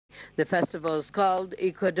The festival is called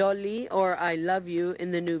Ikodoli, or I Love You in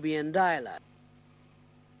the Nubian dialect.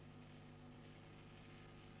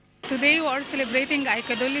 Today we are celebrating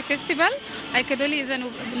Aikadoli festival. Aikadoli is a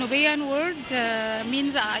Nubian word,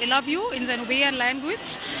 means I love you in the Nubian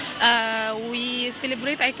language. We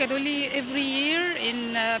celebrate Aikadoli every year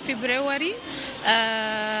in February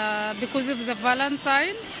because of the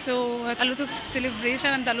Valentine. So a lot of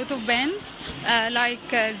celebration and a lot of bands like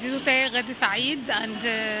Zizotay, Ghadi Saeed and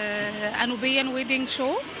a Nubian wedding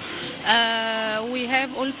show. We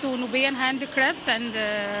have also Nubian handicrafts and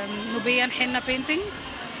Nubian henna paintings.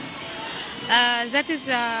 That is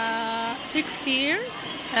a fixed year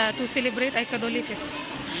to celebrate Aikadoli Festival.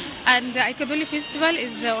 And the Aikadoli Festival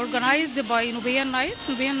is organized by Nubian Nights.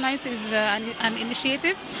 Nubian Nights is an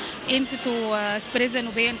initiative aims to spread the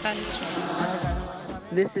Nubian culture.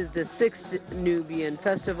 This is the 6th Nubian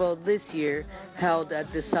festival this year, held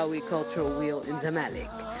at the Sawi Cultural Wheel in Zamalek.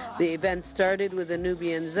 The event started with the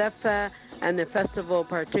Nubian Zeffa, and the festival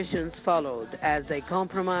partitions followed as they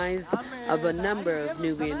compromised of a number of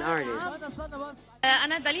Nubian artists.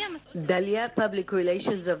 Dalia, Public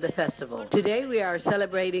Relations of the festival. Today we are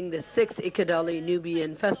celebrating the 6th Ikadali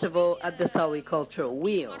Nubian Festival at the Sawi Cultural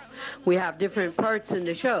Wheel. We have different parts in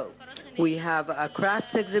the show. We have a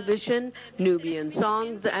crafts exhibition, Nubian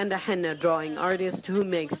songs, and a henna drawing artist who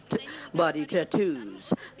makes body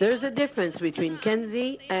tattoos. There's a difference between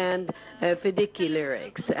Kenzi and Fidiki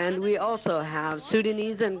lyrics, and we also have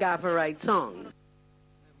Sudanese and Gafarite songs.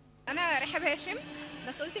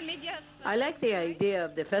 I like the idea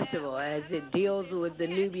of the festival as it deals with the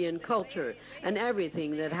Nubian culture and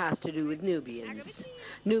everything that has to do with Nubians.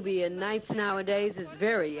 Nubian Nights nowadays is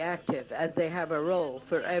very active as they have a role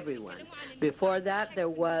for everyone. Before that, there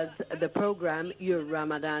was the program Your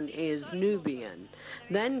Ramadan is Nubian.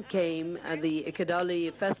 Then came the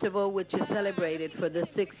Ikadali Festival, which is celebrated for the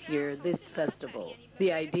 6th year this festival.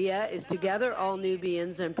 The idea is to gather all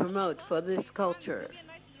Nubians and promote for this culture.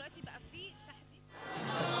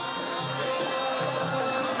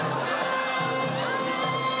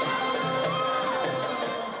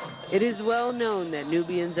 It is well known that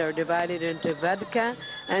Nubians are divided into Vadka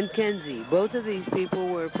and Kenzi. Both of these people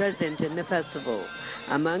were present in the festival.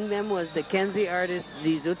 Among them was the Kenzi artist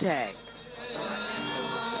Zizo Tag.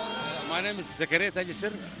 My name is Zakaria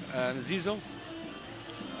Tajisir Zizo.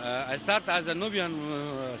 I started as a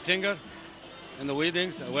Nubian singer in the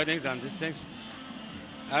weddings and these things.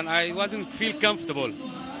 And I wasn't feel comfortable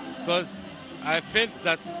because I felt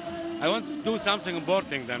that I want to do something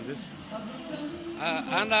important than this.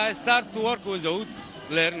 And I start to work with oud,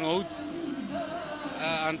 learn oud,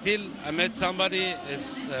 until I met somebody,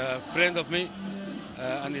 is a friend of me,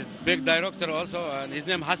 and he's big director also, and his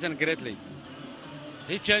name Hassan Greatly.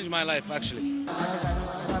 He changed my life, actually.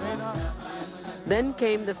 Then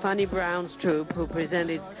came the Funny Browns troupe, who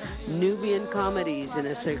presented Nubian comedies in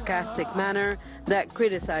a sarcastic manner that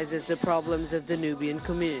criticizes the problems of the Nubian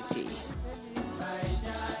community.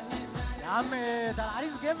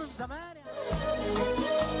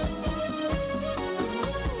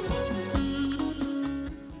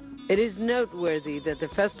 It is noteworthy that the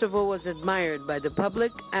festival was admired by the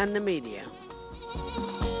public and the media.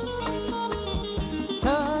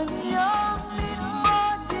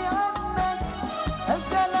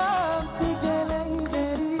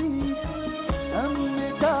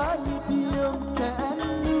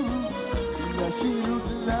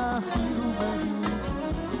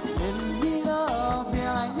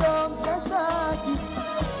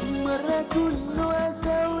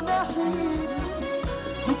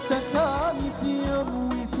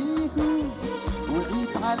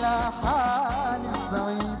 على حال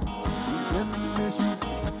الصعيد لما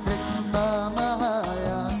شفتك ما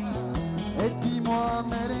معايا ادي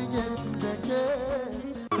معمر جدك.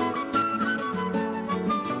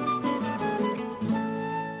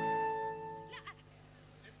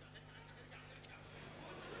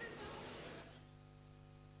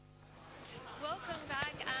 Welcome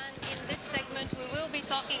back, and in this segment we will be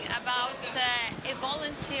talking about a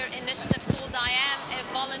volunteer initiative called I Am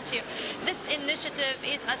a Volunteer. This initiative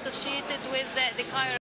is associated with the Cairo